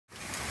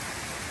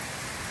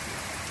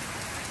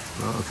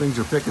Well, things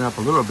are picking up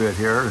a little bit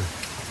here.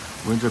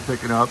 Winds are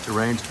picking up, the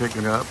rain's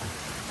picking up.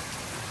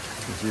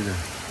 You can see the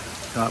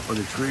top of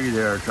the tree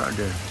there trying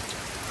to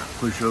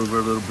push over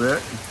a little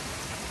bit.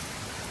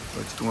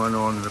 What's going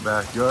on in the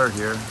backyard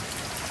here?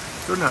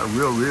 Still not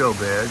real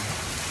bad,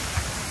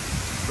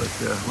 but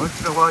once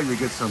in a while you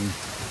get some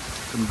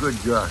good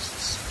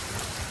gusts.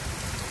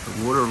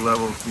 The water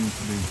level seems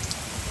to be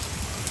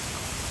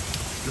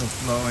still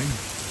flowing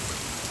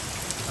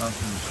out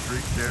in the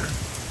street there.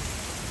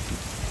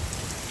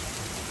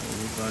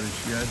 Over by the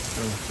shed,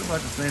 so it's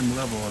about the same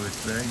level, I would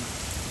say.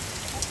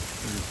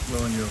 It's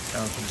flowing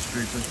out to the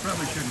street, but it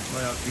probably shouldn't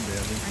fly out too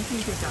badly. I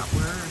think it got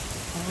worse.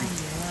 Oh,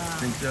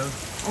 yeah. Think so?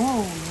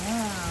 Oh,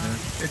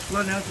 yeah. It's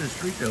flooding out to the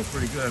street, though,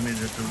 pretty good. I mean,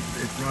 it's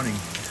running.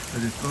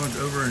 But it's going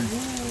over and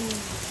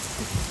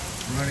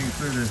running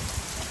through the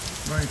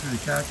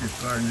cactus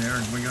garden there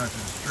and going out to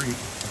the street.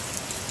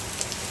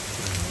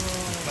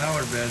 The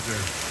flower beds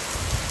are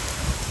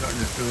starting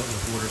to fill up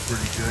with water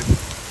pretty good.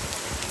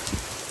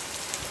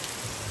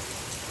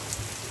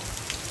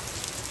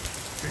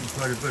 Getting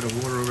quite a bit of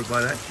water over by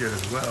that shed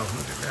as well.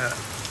 Look at that.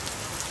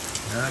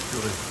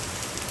 Actually,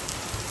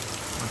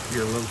 must be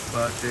a low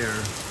spot there.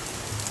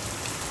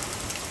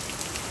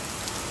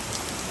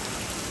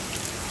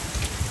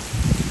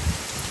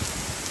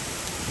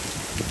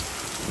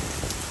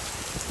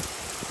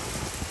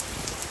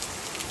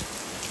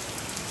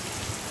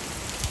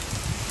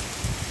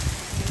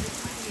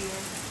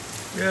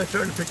 Yeah, it's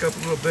starting to pick up a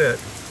little bit.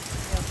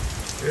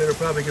 Yeah, it'll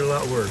probably get a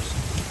lot worse.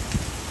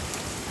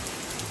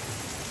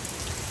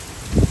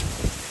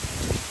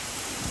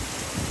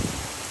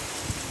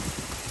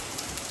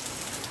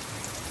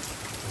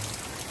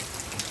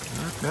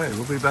 Okay,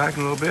 we'll be back in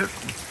a little bit.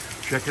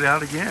 Check it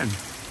out again.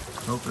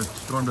 Hope the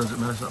storm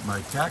doesn't mess up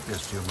my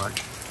cactus too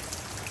much.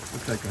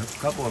 Looks like a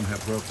couple of them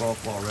have broke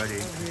off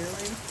already. Oh,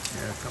 really?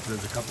 Yeah,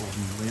 there's a couple of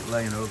them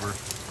laying over.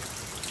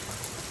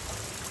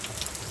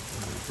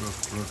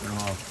 Broken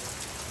off.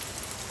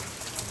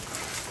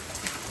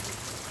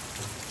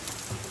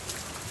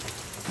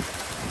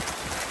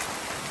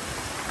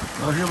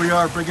 Well, here we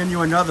are bringing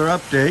you another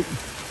update.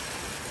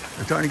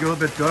 It's starting to get a little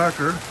bit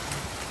darker.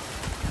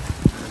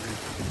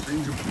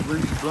 The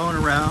winds are blowing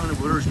around, the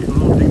water's getting a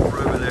little deeper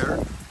over there.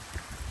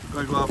 We're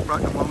going to go out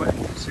front in a moment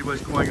and see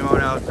what's going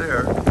on out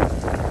there.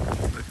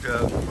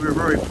 But we were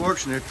very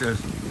fortunate. The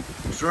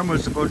storm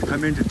was supposed to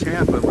come into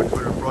Tampa, which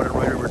would have brought it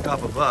right over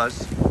top of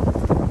us.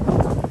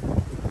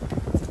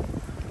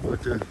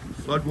 But the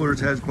floodwaters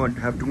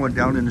have gone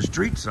down in the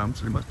street some,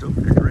 so they must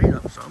open the drain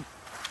up some.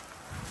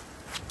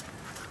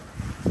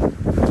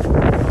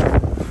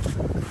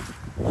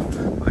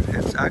 But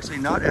it's actually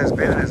not as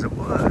bad as it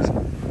was.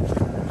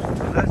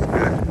 So that's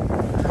good.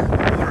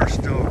 The water's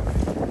still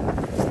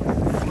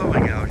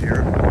flowing out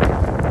here.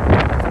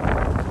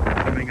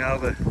 Coming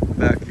out of the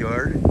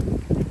backyard.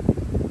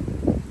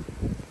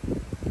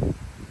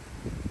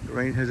 The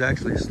rain has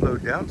actually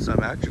slowed down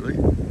some, actually.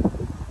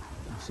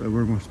 So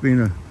we must be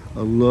in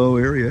a low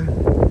area,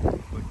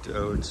 but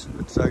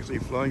it's actually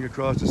flowing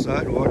across the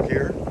sidewalk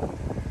here,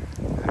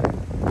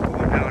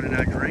 going down in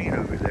that drain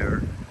over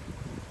there.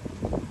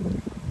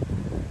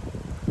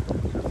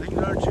 So things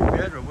aren't too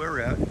bad where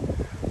we're at.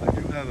 I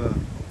do have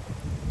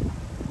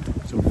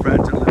some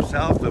friends that live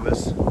south of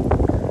us.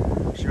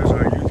 She was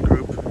our youth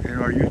group, in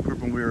our youth group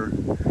when I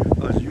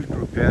was a youth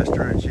group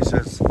pastor, and she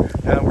says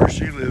down where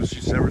she lives,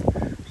 she's never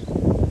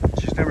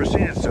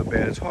seen it so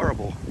bad. It's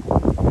horrible.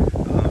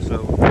 So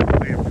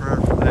be in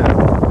prayer for that.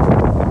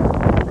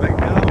 Right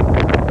now,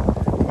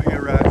 we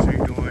are actually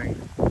doing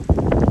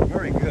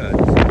very good.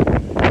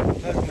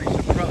 Pleasantly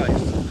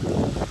surprised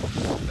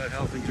about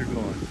how things are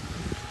going.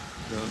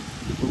 So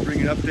we'll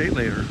bring an update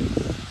later.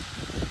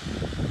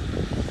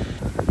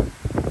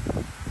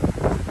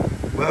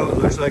 Well, it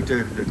looks like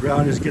the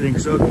ground is getting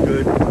soaked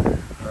good.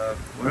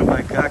 One of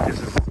my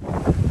cactuses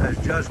has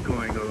just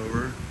going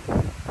over.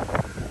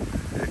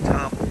 It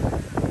toppled.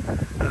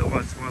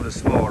 It's one of the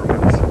smaller ones.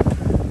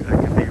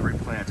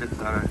 It's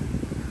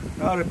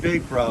not a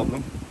big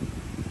problem,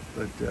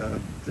 but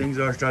things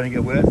are starting to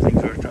get wet,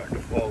 things are starting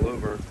to fall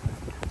over.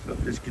 So if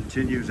this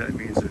continues, that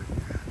means that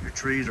the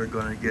trees are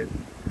going to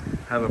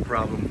have a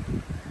problem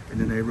in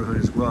the neighborhood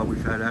as well.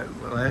 We've had that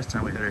last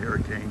time we had a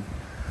hurricane.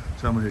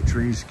 Some of the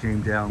trees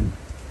came down.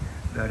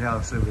 That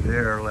house over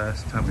there,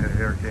 last time we had a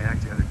hurricane,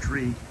 actually had a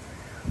tree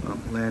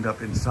land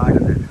up inside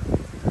of it.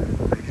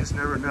 You just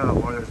never know.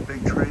 One of those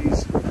big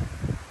trees,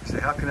 you say,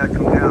 how can that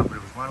come down? But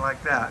it was one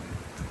like that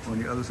on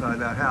the other side of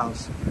that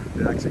house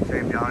that actually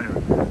came down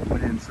and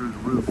went in through the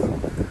roof.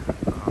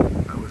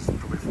 That was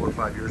probably 4 or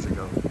 5 years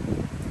ago.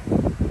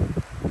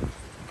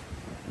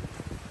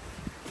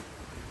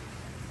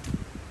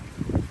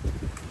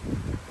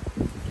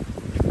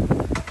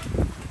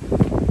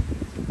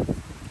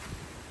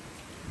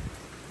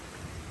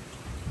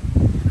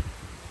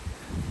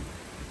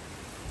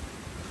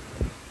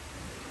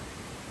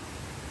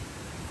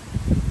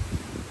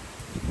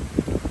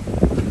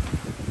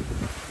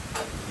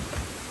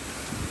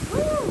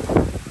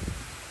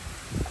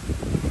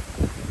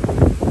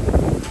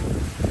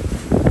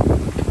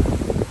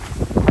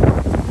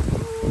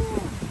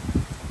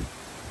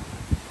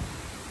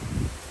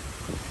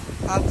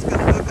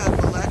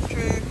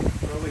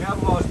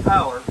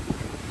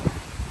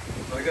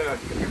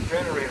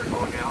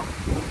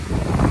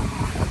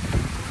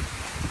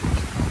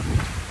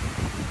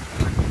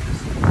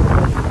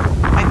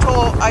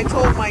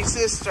 my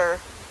sister.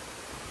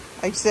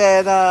 I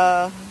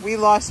said, we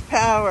lost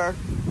power.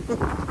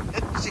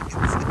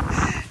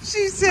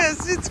 She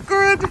says, it's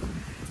good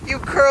you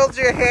curled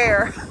your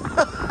hair.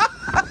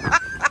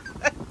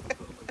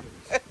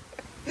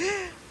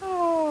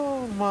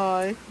 Oh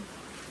my.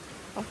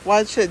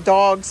 Watch the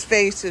dog's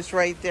face is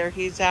right there.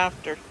 He's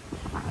after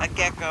a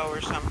gecko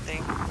or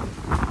something.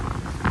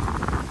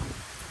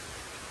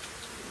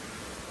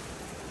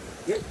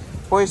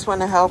 Boys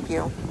want to help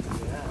you.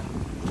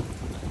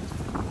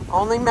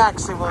 Only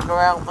Maxie will go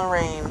out in the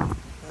rain,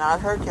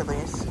 not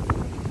Hercules.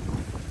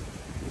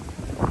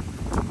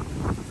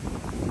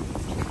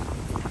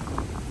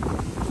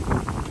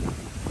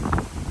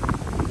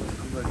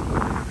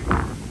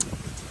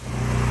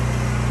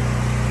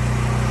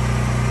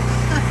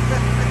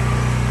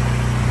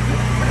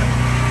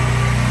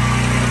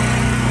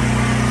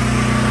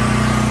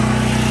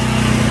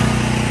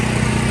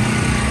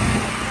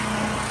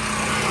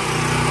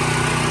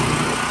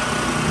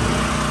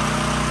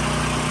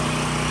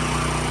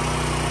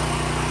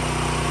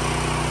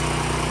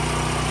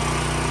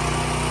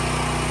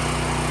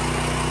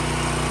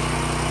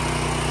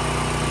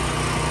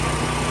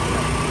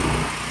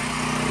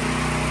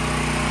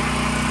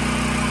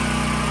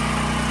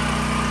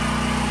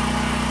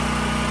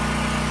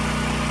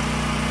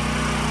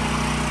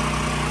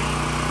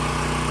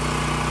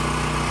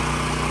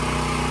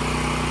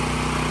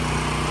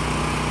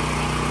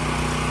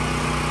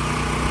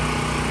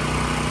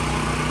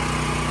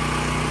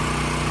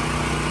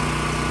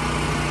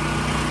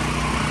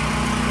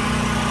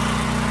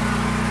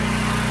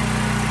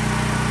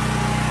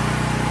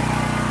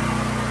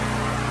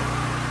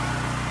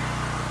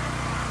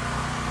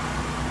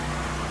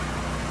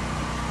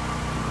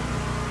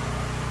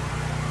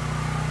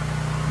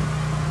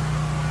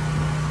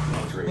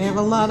 We have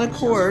a lot of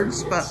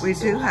cords, but we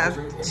do have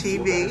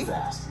TV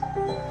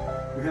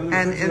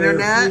and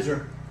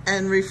internet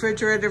and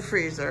refrigerator,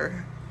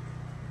 freezer.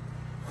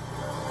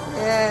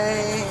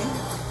 Yay!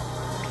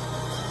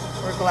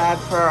 We're glad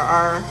for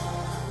our...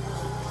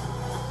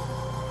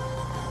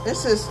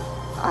 This is...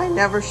 I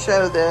never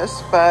show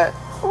this, but...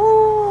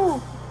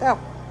 Ooh! That...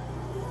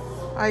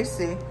 I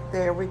see.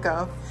 There we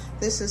go.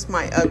 This is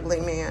my ugly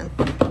man.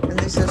 And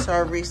this is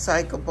our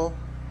recyclable.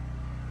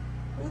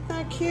 Isn't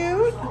that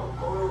cute?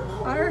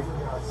 Our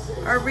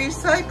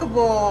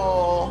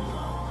recyclable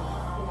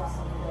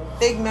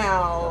big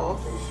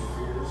mouth.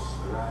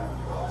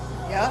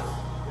 Yep.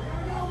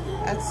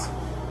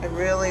 I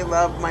really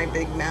love my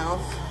big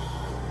mouth.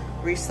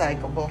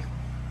 Recyclable.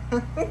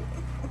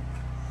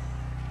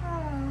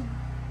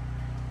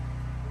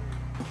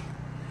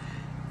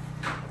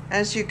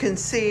 As you can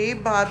see,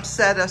 Bob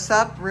set us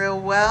up real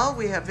well.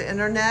 We have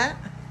internet.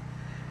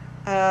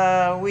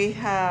 We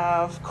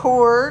have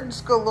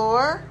cords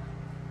galore.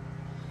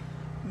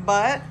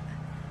 But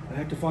I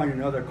have to find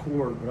another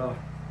cord, but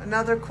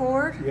another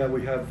cord? Yeah,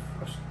 we have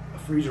a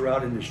freezer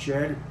out in the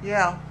shed.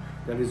 Yeah.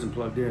 That isn't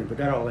plugged in, but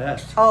that'll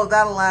last. Oh,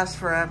 that'll last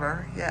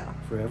forever. Yeah.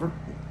 Forever?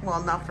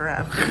 Well, not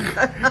forever.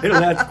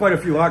 It'll last quite a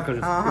few hours because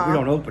if we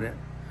don't open it,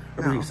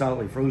 everything's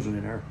solidly frozen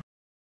in there.